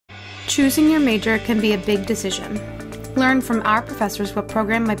Choosing your major can be a big decision. Learn from our professors what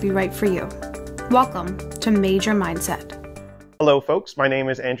program might be right for you. Welcome to Major Mindset. Hello folks, my name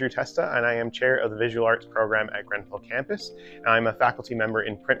is Andrew Testa and I am chair of the Visual Arts program at Grenfell campus, and I'm a faculty member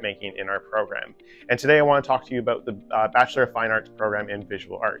in printmaking in our program. And today I want to talk to you about the Bachelor of Fine Arts program in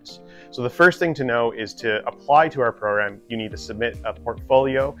Visual Arts. So the first thing to know is to apply to our program, you need to submit a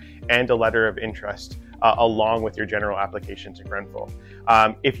portfolio and a letter of interest along with your general application to Grenfell.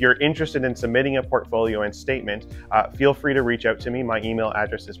 If you're interested in submitting a portfolio and statement, feel free to reach out to me. My email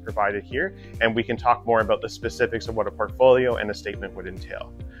address is provided here, and we can talk more about the specifics of what a portfolio and a statement would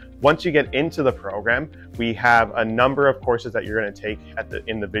entail. Once you get into the program, we have a number of courses that you're going to take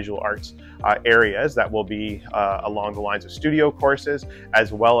in the visual arts areas that will be along the lines of studio courses,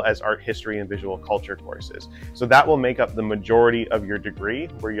 as well as art history and visual culture courses. So that will make up the majority of your degree,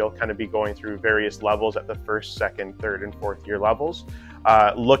 where you'll kind of be going through various levels at the first, second, third, and fourth year levels,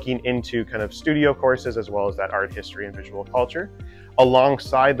 looking into kind of studio courses as well as that art history and visual culture.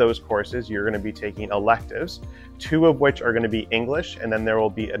 Alongside those courses, you're going to be taking electives, 2 of which are going to be English, and then there will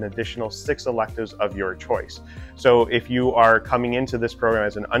be an additional 6 electives of your choice. So if you are coming into this program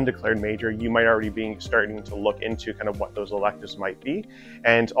as an undeclared major, you might already be starting to look into kind of what those electives might be.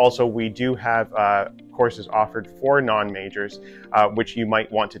 And also we do have courses offered for non-majors, which you might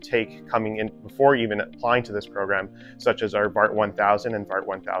want to take coming in before even applying to this program, such as our VART 1000 and VART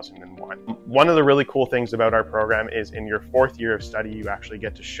 1001. One of the really cool things about our program is in your 4th year of study, you actually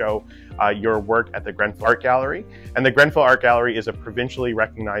get to show your work at the Grenfell Art Gallery. And the Grenfell Art Gallery is a provincially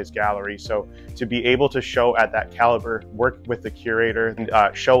recognized gallery. So to be able to show at that caliber, work with the curator,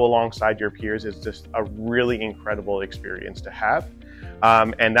 and show alongside your peers is just a really incredible experience to have.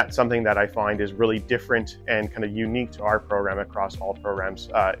 And that's something that I find is really different and kind of unique to our program across all programs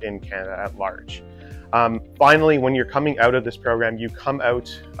in Canada at large. Finally, when you're coming out of this program, you come out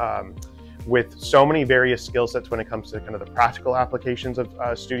with so many various skill sets when it comes to kind of the practical applications of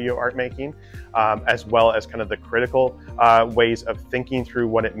studio art making, as well as kind of the critical ways of thinking through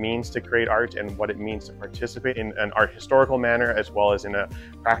what it means to create art and what it means to participate in an art historical manner as well as in a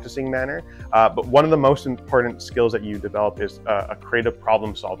practicing manner. But one of the most important skills that you develop is a creative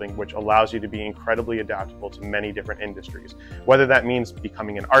problem solving, which allows you to be incredibly adaptable to many different industries. Whether that means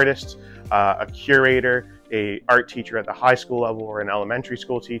becoming an artist, a curator, an art teacher at the high school level, or an elementary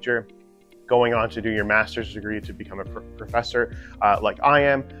school teacher, going on to do your master's degree to become a professor like I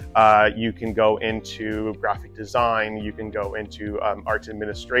am. You can go into graphic design, you can go into arts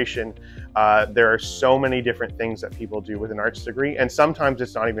administration. There are so many different things that people do with an arts degree, and sometimes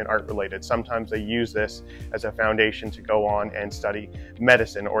it's not even art related. Sometimes they use this as a foundation to go on and study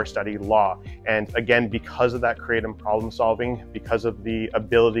medicine or study law. And again, because of that creative problem solving, because of the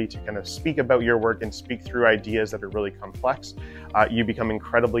ability to kind of speak about your work and speak through ideas that are really complex, you become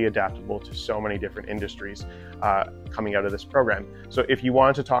incredibly adaptable to so many different industries coming out of this program. So if you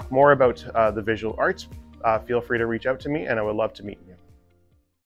want to talk more about the visual arts, feel free to reach out to me and I would love to meet you.